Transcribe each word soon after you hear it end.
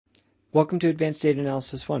Welcome to Advanced Data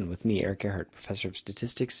Analysis 1 with me, Erik Erhardt, Professor of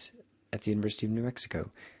Statistics at the University of New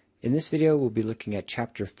Mexico. In this video, we'll be looking at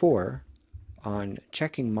Chapter 4 on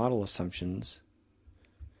checking model assumptions,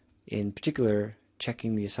 in particular,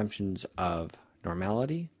 checking the assumptions of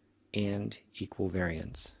normality and equal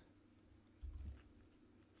variance.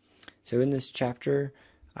 So in this chapter,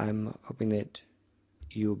 I'm hoping that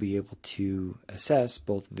you'll be able to assess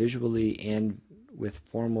both visually and with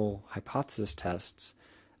formal hypothesis tests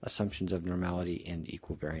assumptions of normality and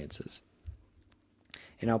equal variances.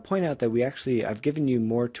 And I'll point out that I've given you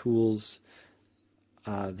more tools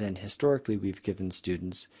than historically we've given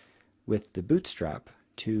students with the bootstrap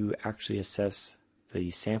to actually assess the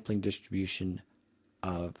sampling distribution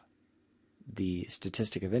of the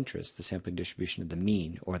statistic of interest, the sampling distribution of the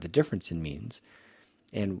mean or the difference in means.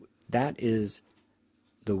 And that is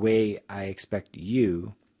the way I expect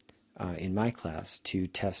you in my class to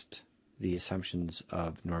test the assumptions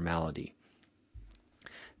of normality.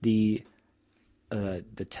 The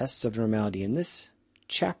tests of normality in this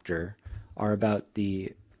chapter are about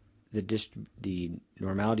the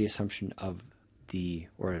normality assumption of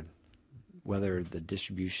or whether the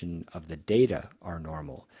distribution of the data are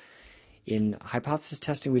normal. In hypothesis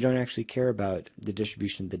testing, we don't actually care about the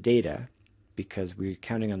distribution of the data because we're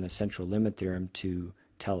counting on the central limit theorem to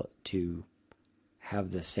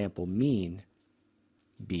have the sample mean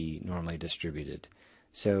be normally distributed.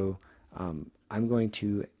 So I'm going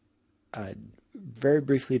to very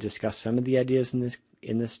briefly discuss some of the ideas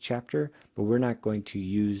in this chapter, but we're not going to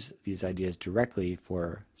use these ideas directly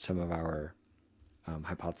for some of our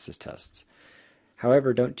hypothesis tests.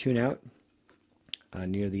 However, don't tune out.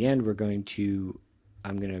 Near the end, I'm going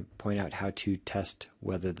to point out how to test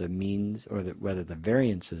whether the means or whether the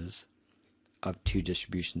variances of two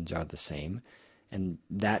distributions are the same. And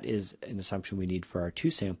that is an assumption we need for our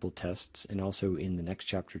two-sample tests, and also in the next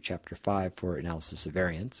chapter, Chapter 5, for analysis of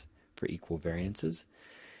variance, for equal variances.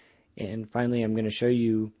 And finally, I'm going to show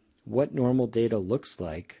you what normal data looks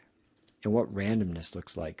like and what randomness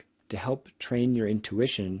looks like to help train your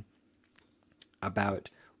intuition about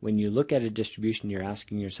when you look at a distribution, you're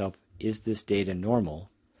asking yourself, is this data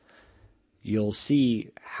normal? You'll see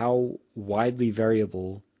how widely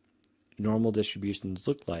variable normal distributions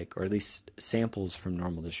look like, or at least samples from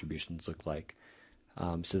normal distributions look like,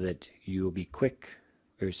 so that you will be quick,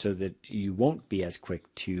 or so that you won't be as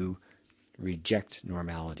quick to reject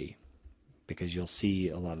normality, because you'll see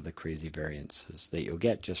a lot of the crazy variances that you'll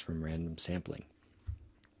get just from random sampling.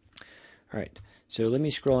 All right, so let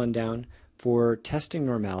me scroll on down. For testing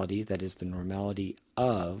normality, that is the normality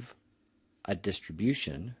of a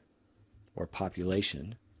distribution or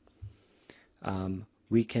population,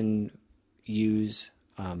 we can use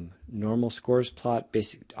normal scores plot,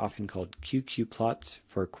 often called QQ plots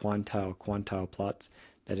for quantile plots.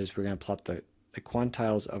 That is, we're going to plot the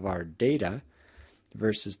quantiles of our data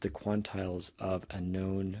versus the quantiles of a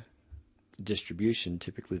known distribution,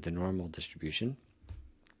 typically the normal distribution,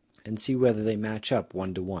 and see whether they match up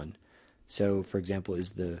one-to-one. So, for example,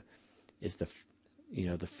 is the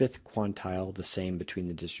fifth quantile the same between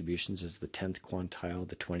the distributions as the 10th quantile,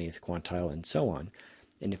 the 20th quantile, and so on?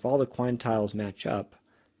 And if all the quantiles match up,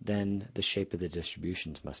 then the shape of the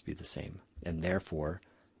distributions must be the same, and therefore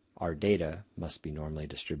our data must be normally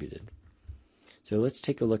distributed. So let's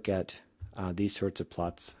take a look at these sorts of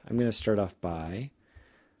plots. I'm going to start off by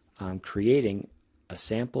creating a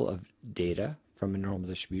sample of data from a normal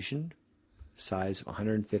distribution, size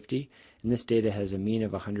 150, and this data has a mean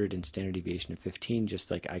of 100 and standard deviation of 15,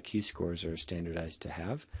 just like IQ scores are standardized to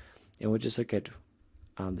have. And we'll just look at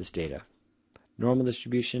this data. Normal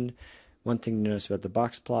distribution, one thing to notice about the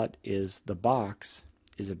box plot is the box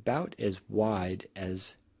is about as wide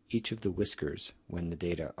as each of the whiskers when the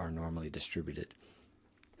data are normally distributed.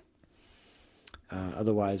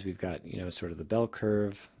 Otherwise, we've got sort of the bell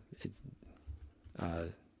curve,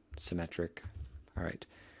 symmetric. All right.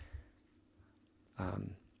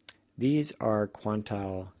 These are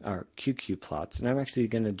QQ plots, and I'm actually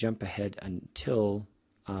going to jump ahead until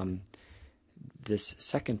this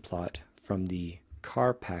second plot from the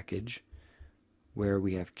CAR package, where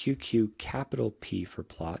we have QQ capital P for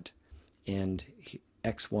plot, and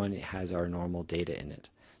X1 has our normal data in it.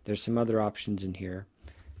 There's some other options in here,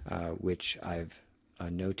 which I've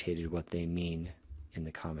notated what they mean in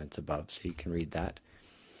the comments above, so you can read that.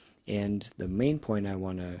 And the main point I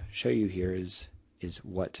want to show you here is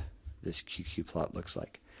what this QQ plot looks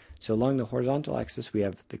like. So along the horizontal axis, we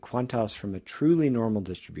have the quantiles from a truly normal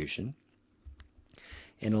distribution.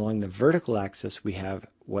 And along the vertical axis, we have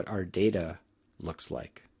what our data looks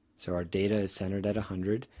like. So our data is centered at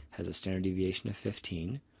 100, has a standard deviation of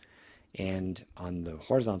 15, And on the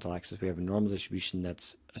horizontal axis, we have a normal distribution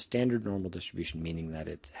that's a standard normal distribution, meaning that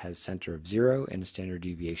it has center of 0 and a standard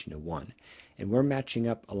deviation of 1. And we're matching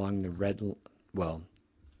up along the red, well,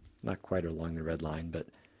 not quite along the red line, but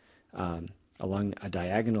along a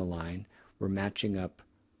diagonal line, we're matching up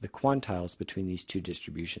the quantiles between these two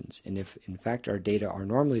distributions. And if, in fact, our data are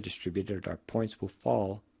normally distributed, our points will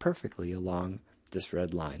fall perfectly along this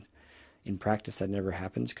red line. In practice, that never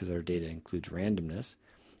happens because our data includes randomness.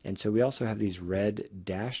 And so we also have these red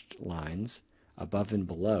dashed lines above and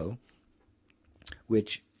below,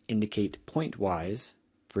 which indicate point-wise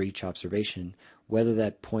for each observation whether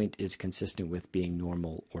that point is consistent with being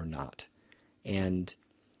normal or not. And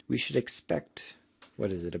we should expect,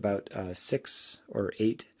 what is it, about 6 or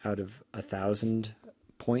 8 out of 1,000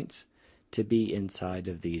 points to be inside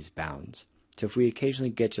of these bounds. So if we occasionally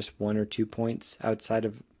get just 1 or 2 points outside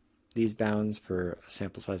of these bounds for a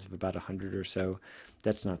sample size of about 100 or so,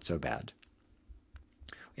 that's not so bad.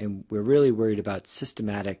 And we're really worried about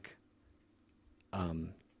systematic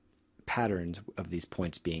patterns of these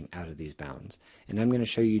points being out of these bounds. And I'm going to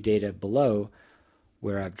show you data below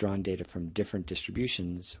where I've drawn data from different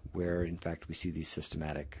distributions where in fact we see these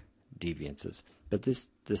systematic deviances. But this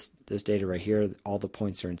data right here, all the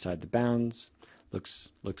points are inside the bounds,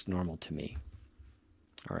 looks normal to me.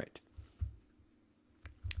 All right.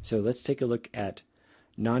 So let's take a look at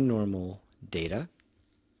non-normal data.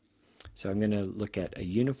 So I'm going to look at a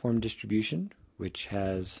uniform distribution, which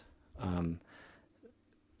has,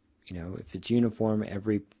 if it's uniform,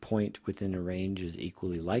 every point within a range is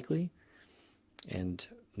equally likely. And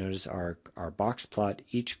notice our box plot,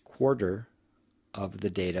 each quarter of the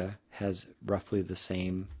data has roughly the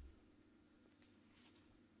same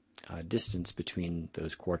distance between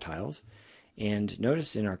those quartiles. And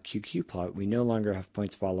notice in our QQ plot, we no longer have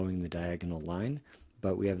points following the diagonal line,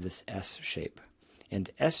 but we have this S shape. And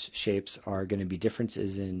S shapes are going to be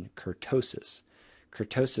differences in kurtosis.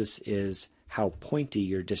 Kurtosis is how pointy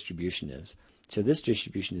your distribution is. So this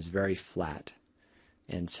distribution is very flat,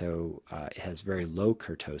 and so it has very low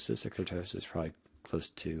kurtosis. A kurtosis is probably close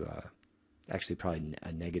to, actually probably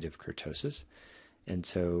a negative kurtosis. And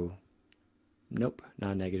so, nope,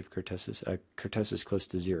 not a negative kurtosis. A kurtosis close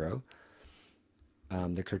to 0.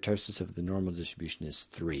 The kurtosis of the normal distribution is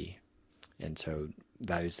 3. And so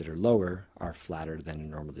values that are lower are flatter than a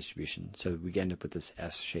normal distribution. So we end up with this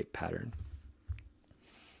S-shaped pattern.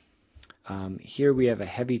 Here we have a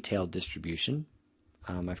heavy-tailed distribution.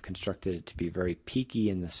 I've constructed it to be very peaky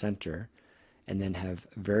in the center and then have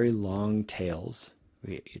very long tails.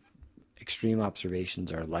 Extreme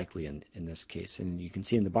observations are likely in this case. And you can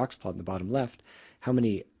see in the box plot in the bottom left how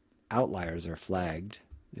many outliers are flagged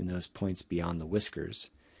in those points beyond the whiskers.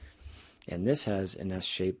 And this has an S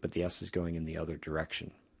shape, but the S is going in the other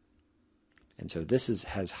direction. And so this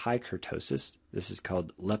has high kurtosis. This is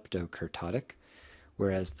called leptokurtotic,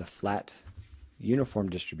 whereas the flat uniform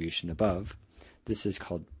distribution above, this is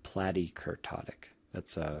called platykurtotic.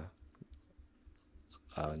 That's a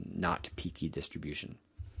not peaky distribution.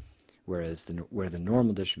 Whereas where the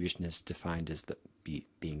normal distribution is defined as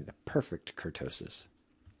being the perfect kurtosis.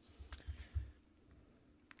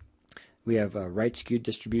 We have right-skewed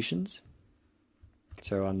distributions.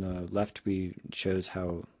 So on the left, shows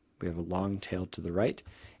how we have a long tail to the right,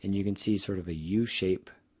 and you can see sort of a U shape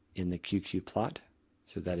in the QQ plot.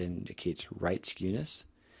 So that indicates right skewness,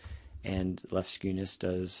 and left skewness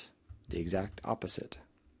does the exact opposite.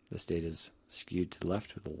 This data is skewed to the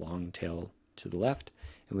left with a long tail to the left,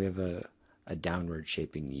 and we have a downward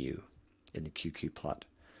shaping U in the QQ plot.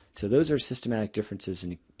 So those are systematic differences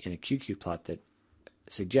in a QQ plot that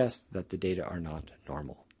suggest that the data are not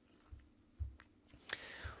normal.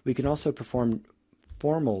 We can also perform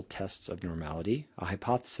formal tests of normality, a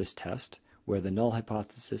hypothesis test, where the null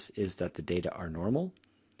hypothesis is that the data are normal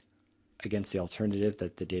against the alternative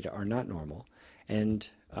that the data are not normal. And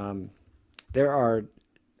there are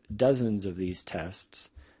dozens of these tests.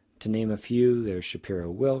 To name a few, there's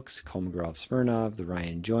Shapiro-Wilks, Kolmogorov-Smirnov, the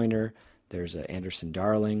Ryan-Joyner, there's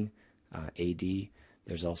Anderson-Darling, AD,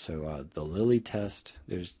 there's also the Lilly test,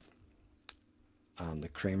 there's the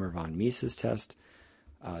Kramer-von Mises test,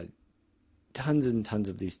 tons and tons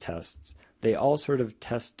of these tests. They all sort of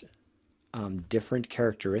test different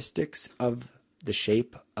characteristics of the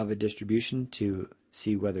shape of a distribution to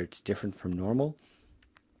see whether it's different from normal.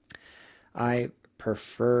 I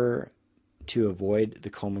prefer to avoid the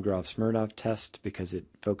Kolmogorov-Smirnov test because it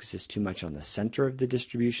focuses too much on the center of the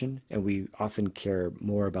distribution, and we often care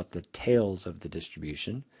more about the tails of the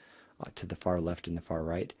distribution to the far left and the far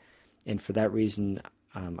right. And for that reason,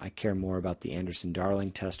 I care more about the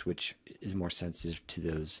Anderson-Darling test, which is more sensitive to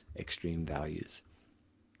those extreme values.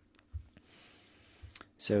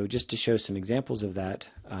 So just to show some examples of that,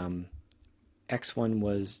 X1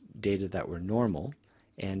 was data that were normal,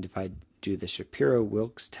 and if I do the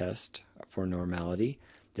Shapiro-Wilks test for normality,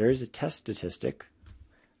 there is a test statistic.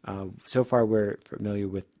 So far we're familiar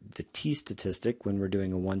with the T statistic when we're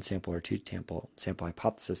doing a one sample or two sample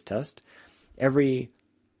hypothesis test. Every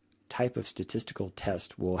type of statistical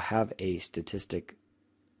test will have a statistic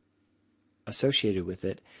associated with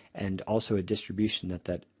it and also a distribution that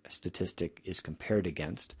that statistic is compared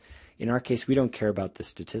against. In our case, we don't care about the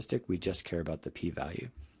statistic, we just care about the p-value.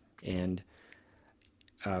 And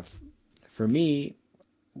for me,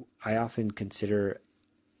 I often consider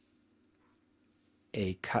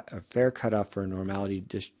a fair cutoff for a normality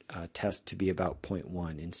test to be about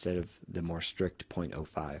 0.1 instead of the more strict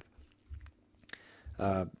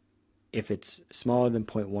 0.05. If it's smaller than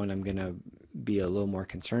 0.1, I'm going to be a little more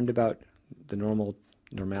concerned about the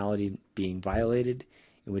normality being violated,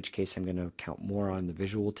 in which case I'm going to count more on the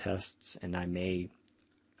visual tests, and I may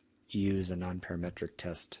use a non-parametric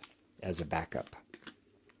test as a backup.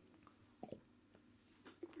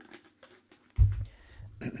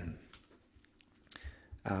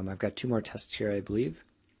 I've got two more tests here, I believe.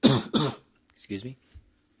 Excuse me.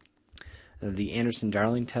 The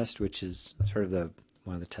Anderson-Darling test, which is sort of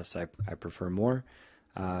one of the tests I prefer more,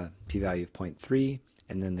 p-value of 0.3,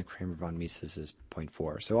 and then the Kramer-von Mises is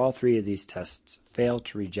 0.4. So all three of these tests fail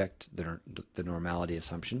to reject the normality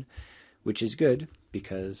assumption, which is good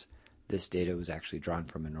because this data was actually drawn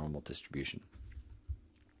from a normal distribution.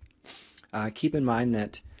 Keep in mind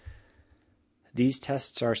that these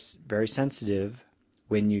tests are very sensitive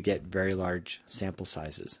when you get very large sample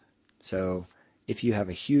sizes. So if you have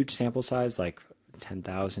a huge sample size like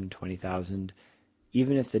 10,000, 20,000,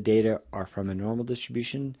 even if the data are from a normal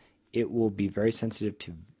distribution, it will be very sensitive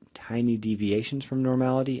to tiny deviations from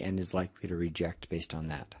normality and is likely to reject based on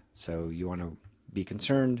that. So you want to be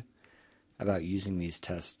concerned about using these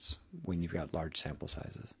tests when you've got large sample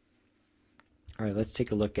sizes. All right, let's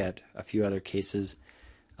take a look at a few other cases.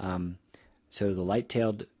 So the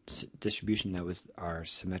light-tailed distribution, that was our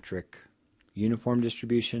symmetric uniform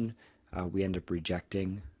distribution. We end up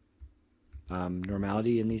rejecting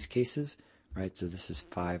normality in these cases, right? So this is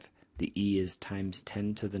 5. The E is times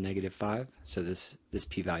 10 to the negative 5. So this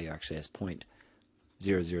p-value actually has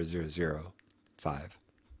 0.00005.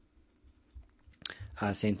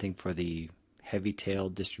 Same thing for the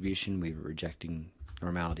heavy-tailed distribution. We were rejecting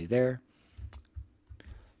normality there.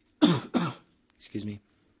 Excuse me.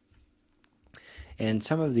 And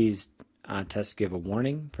some of these tests give a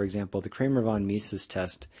warning. For example, the Kramer-von Mises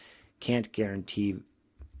test can't guarantee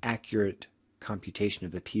accurate computation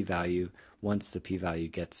of the p-value once the p-value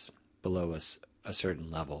gets below a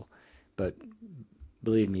certain level. But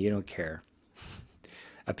believe me, you don't care.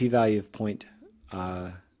 A p-value of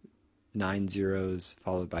 0.90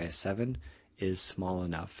 followed by a 7 is small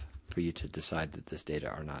enough for you to decide that this data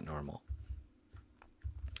are not normal.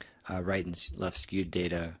 Right and left skewed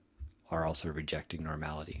data are also rejecting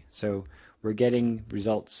normality. So we're getting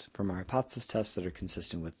results from our hypothesis tests that are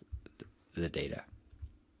consistent with the data.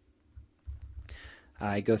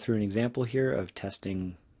 I go through an example here of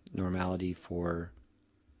testing normality for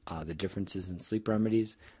the differences in sleep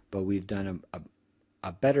remedies, but we've done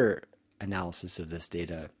a better analysis of this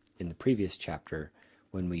data in the previous chapter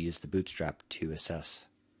when we used the bootstrap to assess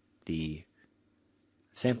the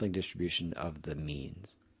sampling distribution of the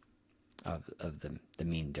means, of the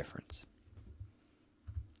mean difference.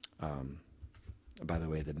 By the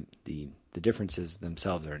way, the differences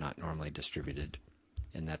themselves are not normally distributed,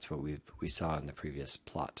 and that's what we saw in the previous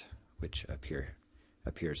plot, which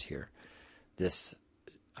appears here. This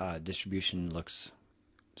distribution looks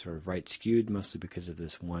sort of right skewed, mostly because of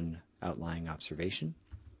this one outlying observation.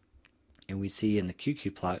 And we see in the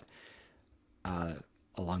QQ plot,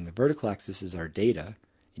 along the vertical axis is our data,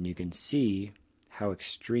 and you can see how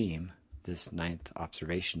extreme this ninth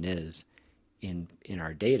observation is in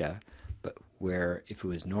our data, but where if it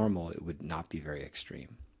was normal, it would not be very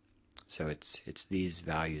extreme. So it's these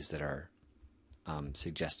values that are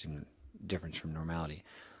suggesting difference from normality.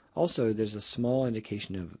 Also, there's a small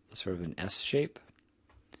indication of sort of an S shape,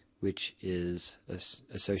 which is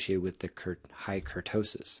associated with the high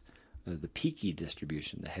kurtosis, the peaky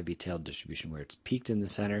distribution, the heavy-tailed distribution, where it's peaked in the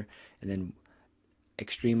center, and then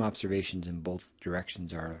extreme observations in both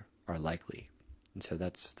directions are likely. And so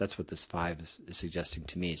that's what this 5 is suggesting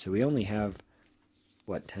to me. So we only have,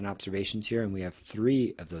 10 observations here, and we have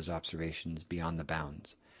 3 of those observations beyond the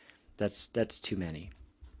bounds. That's too many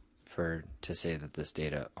to say that this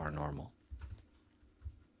data are normal.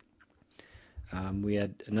 We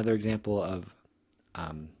had another example of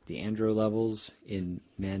the andro levels in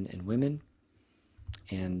men and women,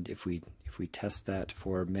 And if we test that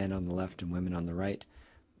for men on the left and women on the right,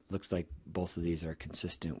 looks like both of these are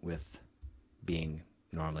consistent with being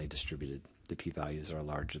normally distributed. The p-values are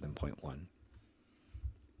larger than 0.1.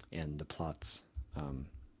 And the plots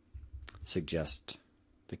suggest,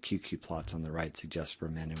 the QQ plots on the right suggest for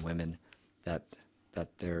men and women that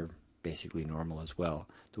they're basically normal as well.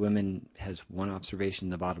 The women has one observation in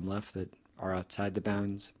the bottom left that are outside the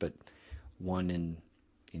bounds, but one in,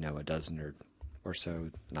 a dozen or so,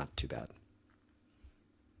 not too bad.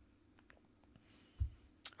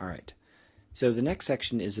 All right. So the next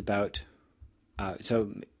section is about,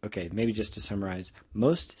 maybe just to summarize,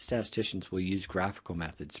 most statisticians will use graphical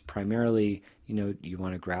methods. Primarily, you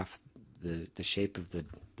want to graph the shape of the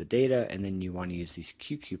data, and then you want to use these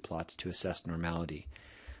QQ plots to assess normality.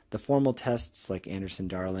 The formal tests like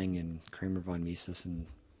Anderson-Darling and Kramer-von Mises and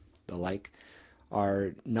the like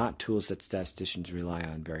are not tools that statisticians rely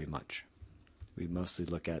on very much. We mostly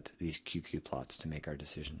look at these QQ plots to make our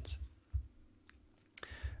decisions.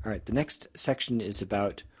 All right, the next section is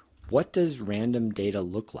about what does random data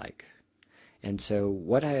look like? And so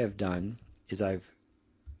what I have done is I'm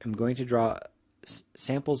going to draw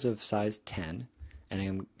samples of size 10, and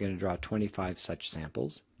I'm going to draw 25 such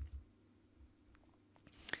samples.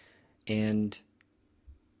 And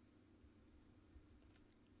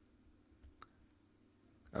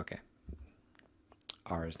okay,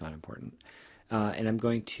 R is not important. And I'm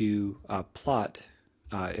going to plot,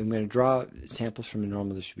 I'm going to draw samples from a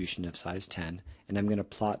normal distribution of size 10, and I'm going to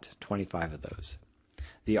plot 25 of those.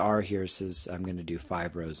 The R here says I'm going to do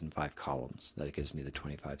 5 rows and 5 columns. That gives me the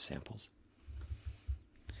 25 samples.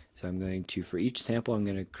 So I'm going to, for each sample, I'm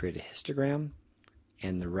going to create a histogram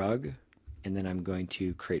and the rug, and then I'm going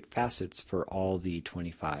to create facets for all the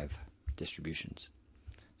 25 distributions.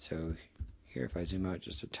 So here, if I zoom out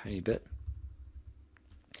just a tiny bit,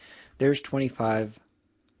 there's 25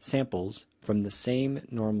 samples from the same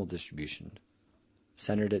normal distribution,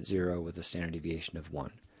 centered at 0 with a standard deviation of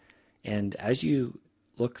 1. And as you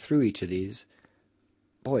look through each of these,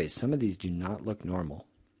 boy, some of these do not look normal,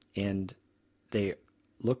 and they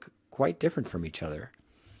look quite different from each other,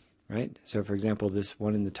 right? So for example, this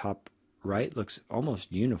one in the top right looks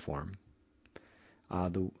almost uniform.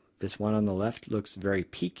 This one on the left looks very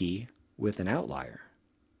peaky with an outlier.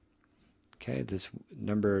 Okay, this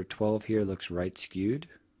number 12 here looks right skewed,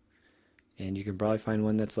 and you can probably find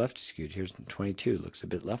one that's left skewed. Here's 22, looks a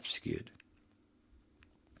bit left skewed.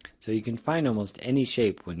 So you can find almost any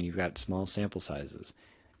shape when you've got small sample sizes,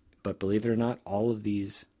 but believe it or not, all of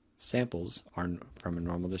these samples are from a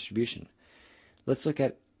normal distribution. Let's look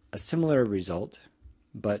at a similar result,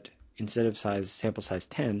 but instead of sample size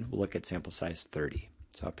 10, we'll look at sample size 30.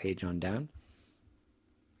 So I'll page on down.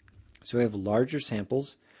 So we have larger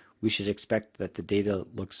samples. We should expect that the data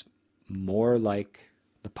looks more like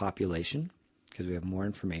the population because we have more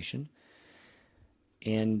information.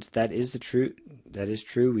 And that is true.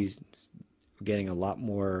 We're getting a lot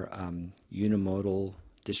more unimodal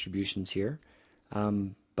distributions here,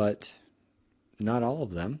 but not all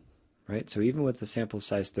of them, right? So even with the sample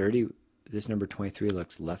size 30, this number 23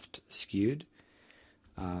 looks left skewed.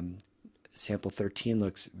 Sample 13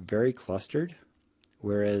 looks very clustered,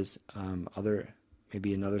 whereas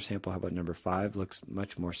maybe another sample, how about number 5, looks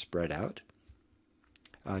much more spread out.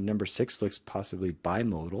 Number 6 looks possibly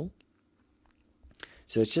bimodal.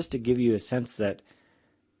 So it's just to give you a sense that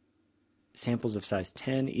samples of size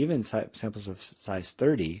 10, even samples of size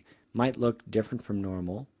 30, might look different from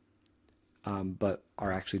normal, but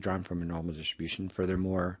are actually drawn from a normal distribution.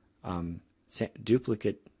 Furthermore,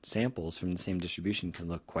 duplicate samples from the same distribution can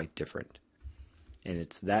look quite different. And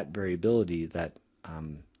it's that variability that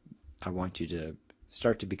I want you to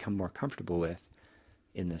start to become more comfortable with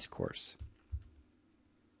in this course.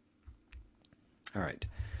 All right.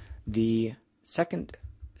 The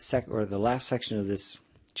the last section of this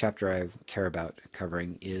chapter I care about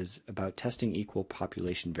covering is about testing equal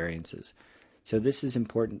population variances. So this is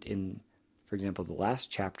important in, for example, the last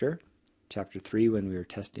chapter, chapter 3, when we were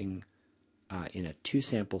testing in a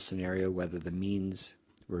 2-sample scenario whether the means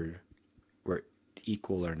were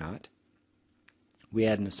equal or not. We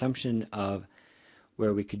had an assumption of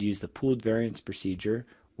where we could use the pooled variance procedure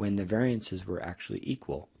when the variances were actually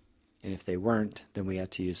equal. And if they weren't, then we had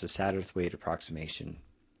to use the Satterthwaite approximation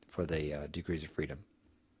for the degrees of freedom.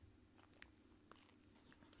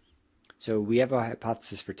 So we have a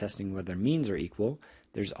hypothesis for testing whether means are equal.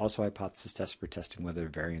 There's also a hypothesis test for testing whether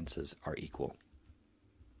variances are equal.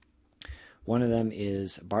 One of them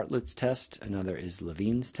is Bartlett's test. Another is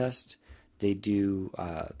Levine's test. They do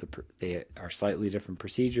they are slightly different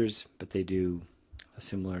procedures, but they do a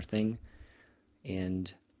similar thing.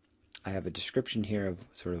 And I have a description here of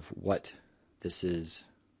sort of what this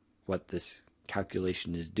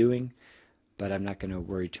calculation is doing, but I'm not going to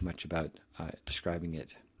worry too much about describing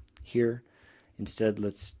it here. Instead,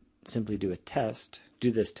 let's simply do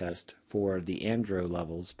this test for the andro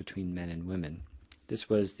levels between men and women. This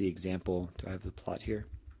was the example. Do I have the plot here?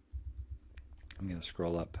 I'm going to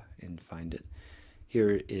scroll up and find it.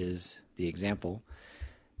 Here is the example.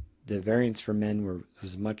 The variance for men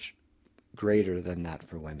was much greater than that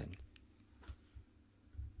for women.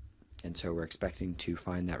 And so we're expecting to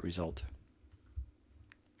find that result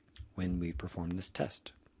when we perform this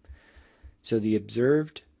test. So the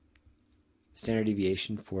observed standard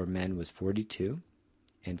deviation for men was 42,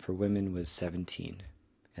 and for women was 17.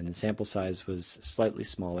 And the sample size was slightly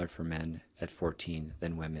smaller for men at 14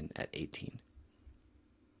 than women at 18.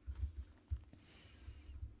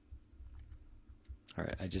 All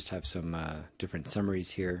right, I just have some different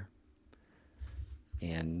summaries here.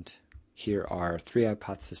 And here are 3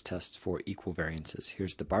 hypothesis tests for equal variances.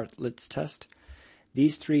 Here's the Bartlett's test.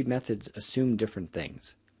 These 3 methods assume different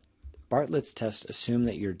things. Bartlett's test assume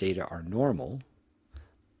that your data are normal,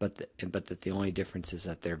 but that the only difference is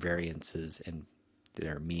that their variances and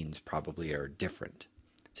their means probably are different.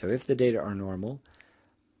 So if the data are normal,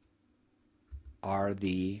 are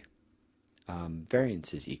the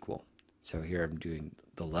variances equal? So here I'm doing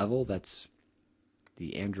the level, that's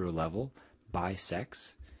the andro level, by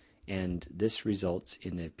sex, and this results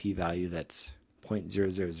in a p-value that's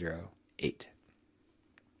 0.0008.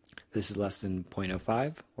 This is less than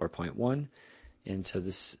 0.05 or 0.1, and so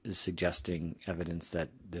this is suggesting evidence that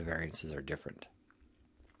the variances are different.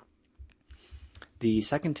 The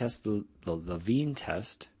second test, the Levene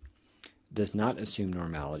test, does not assume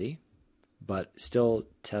normality, but still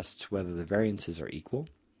tests whether the variances are equal.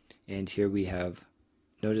 And here we have,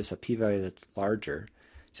 notice a p-value that's larger.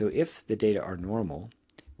 So if the data are normal,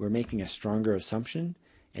 we're making a stronger assumption,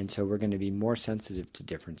 and so we're going to be more sensitive to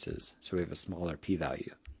differences. So we have a smaller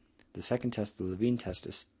p-value. The second test, the Levene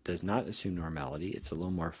test, does not assume normality. It's a little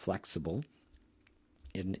more flexible.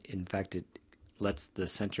 In fact, it lets the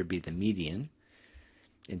center be the median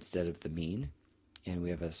instead of the mean. And we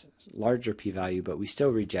have a larger p-value, but we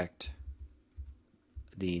still reject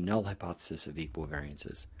the null hypothesis of equal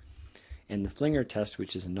variances. And the Flinger test,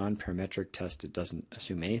 which is a non-parametric test, it doesn't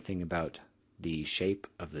assume anything about the shape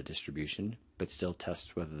of the distribution, but still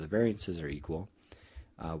tests whether the variances are equal.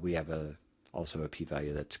 We have also a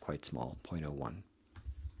p-value that's quite small, 0.01. All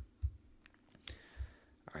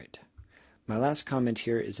right. My last comment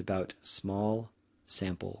here is about small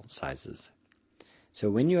sample sizes. So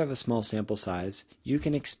when you have a small sample size, you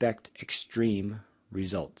can expect extreme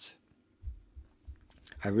results.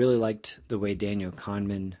 I really liked the way Daniel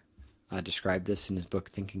Kahneman described this in his book,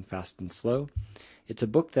 Thinking Fast and Slow. It's a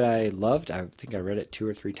book that I loved. I think I read it 2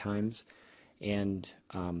 or 3 times, and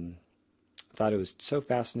thought it was so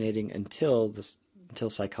fascinating until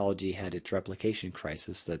psychology had its replication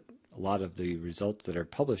crisis, that a lot of the results that are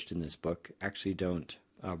published in this book actually don't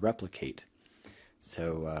replicate.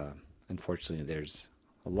 So unfortunately, there's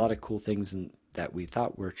a lot of cool things that we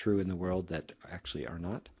thought were true in the world that actually are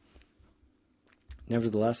not.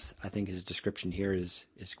 Nevertheless, I think his description here is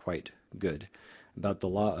quite good about the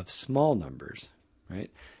law of small numbers,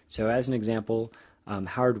 right? So as an example,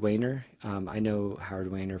 Howard Weiner, I know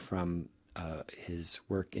Howard Weiner from his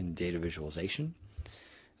work in data visualization,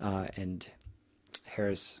 and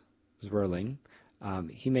Harris Zwerling.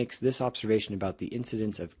 He makes this observation about the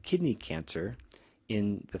incidence of kidney cancer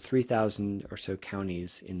in the 3,000 or so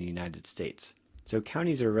counties in the United States. So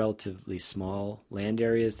counties are relatively small land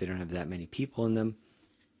areas. They don't have that many people in them.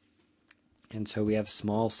 And so we have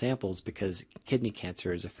small samples because kidney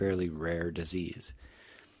cancer is a fairly rare disease.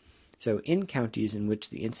 So in counties in which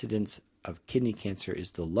the incidence of kidney cancer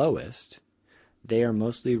is the lowest, they are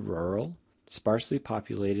mostly rural, sparsely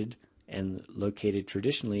populated, and located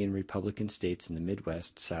traditionally in Republican states in the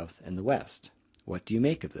Midwest, South, and the West. What do you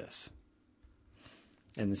make of this?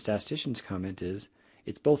 And the statistician's comment is,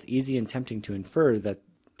 it's both easy and tempting to infer that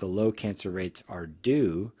the low cancer rates are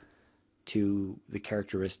due to the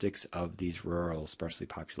characteristics of these rural, sparsely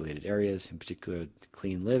populated areas, in particular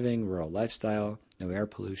clean living, rural lifestyle, no air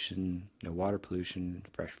pollution, no water pollution,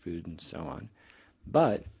 fresh food, and so on.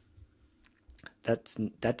 But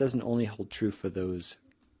that doesn't only hold true for those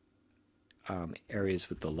areas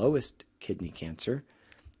with the lowest kidney cancer.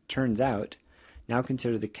 Turns out, now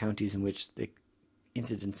consider the counties in which the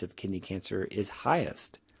incidence of kidney cancer is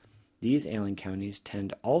highest. These ailing counties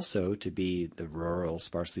tend also to be the rural,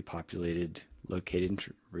 sparsely populated, located in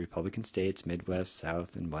Republican states, Midwest,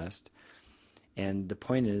 South, and West. And the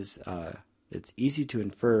point is, it's easy to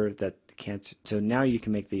infer that the cancer, so now you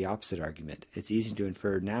can make the opposite argument. It's easy to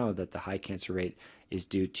infer now that the high cancer rate is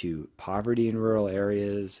due to poverty in rural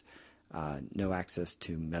areas, no access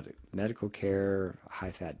to medical care,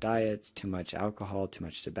 high-fat diets, too much alcohol, too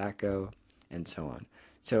much tobacco, and so on.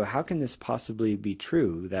 So how can this possibly be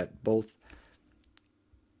true that both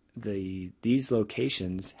these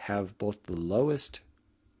locations have both the lowest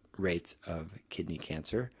rates of kidney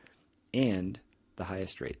cancer and the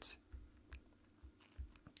highest rates?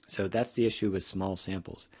 So that's the issue with small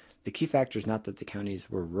samples. The key factor is not that the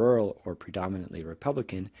counties were rural or predominantly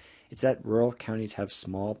Republican, it's that rural counties have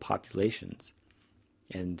small populations.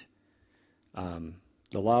 And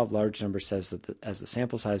the law of large numbers says that as the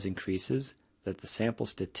sample size increases, that the sample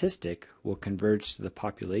statistic will converge to the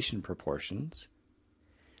population proportions.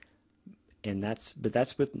 And that's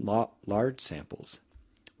with large samples.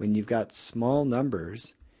 When you've got small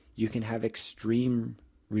numbers, you can have extreme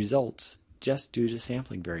results just due to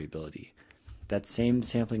sampling variability. That same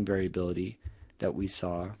sampling variability that we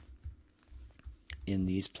saw in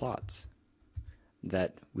these plots.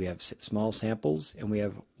 That we have small samples and we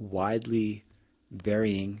have widely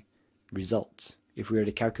varying results. If we were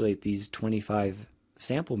to calculate these 25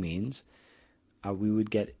 sample means, we would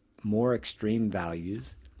get more extreme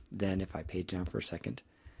values than, if I page down for a second,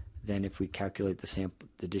 than if we calculate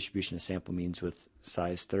the distribution of sample means with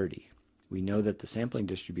size 30. We know that the sampling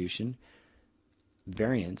distribution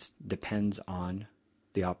variance depends on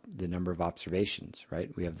the number of observations,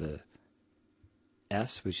 right? We have the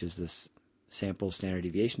S, which is this sample standard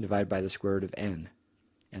deviation, divided by the square root of n,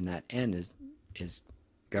 and that n is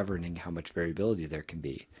governing how much variability there can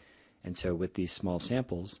be. And so with these small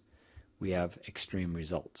samples, we have extreme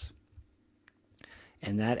results.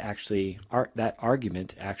 And that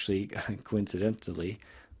argument actually coincidentally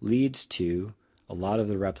leads to a lot of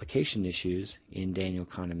the replication issues in Daniel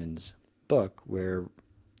Kahneman's book, where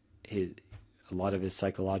a lot of his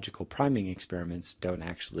psychological priming experiments don't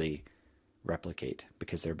actually replicate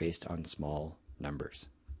because they're based on small numbers.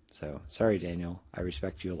 So sorry, Daniel, I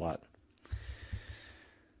respect you a lot.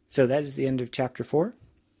 So that is the end of chapter 4.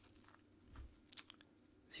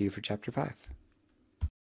 See you for chapter 5.